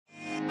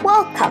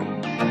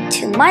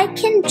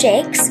Mike and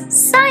Jake's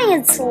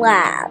Science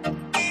Lab.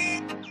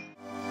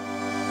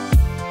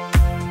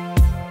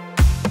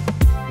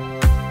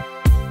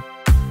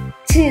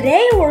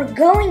 Today we're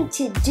going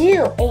to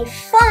do a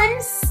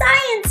fun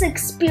science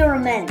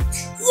experiment.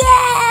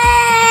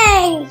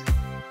 Yay!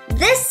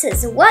 This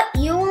is what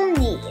you will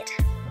need.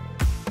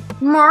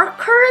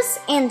 Markers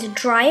and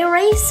dry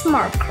erase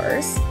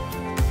markers,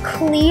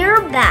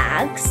 clear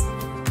bags,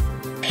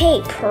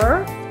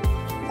 paper,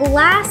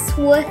 glass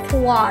with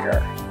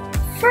water.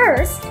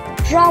 First,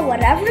 draw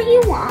whatever you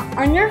want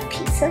on your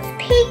piece of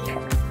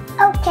paper.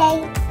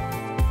 Okay.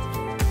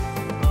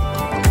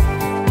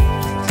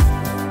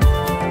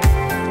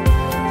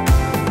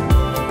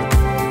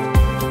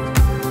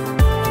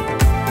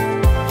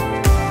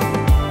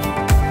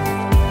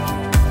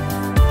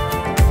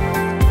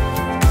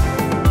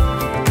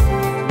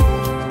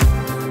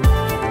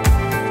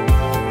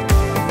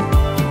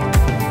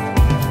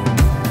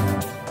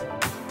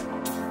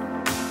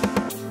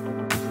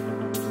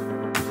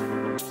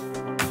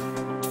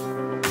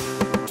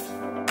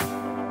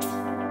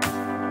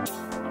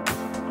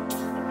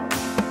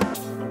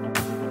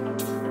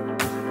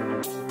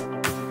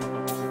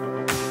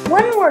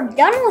 When we're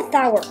done with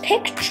our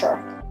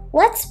picture,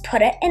 let's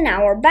put it in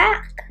our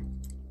bag.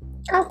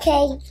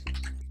 Okay.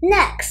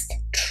 Next,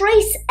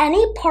 trace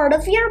any part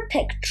of your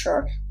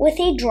picture with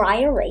a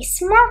dry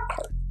erase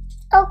marker.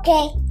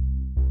 Okay.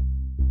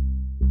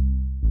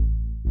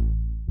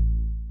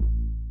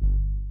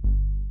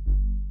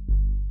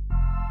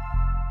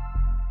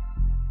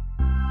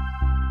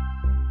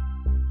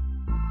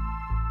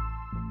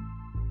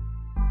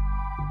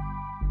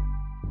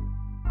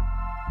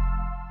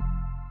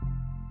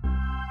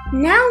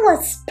 Now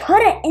let's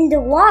put it in the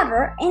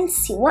water and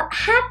see what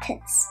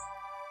happens.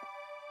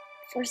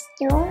 First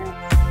yours.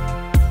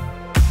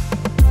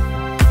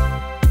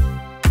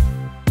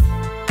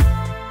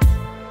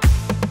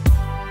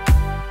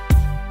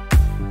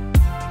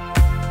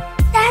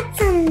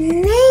 That's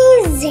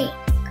amazing!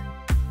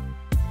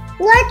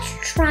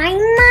 Let's try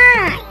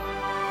mine.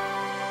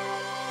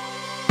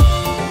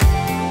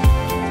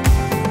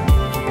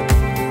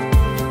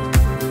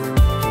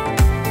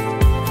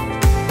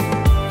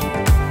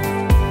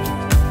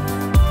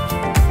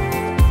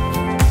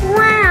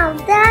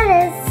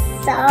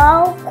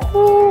 So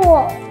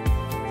cool!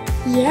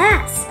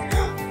 Yes,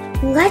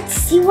 let's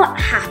see what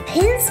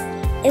happens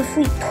if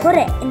we put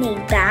it in a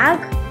bag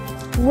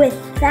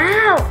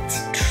without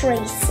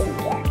tracing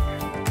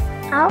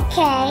it.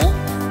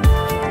 Okay.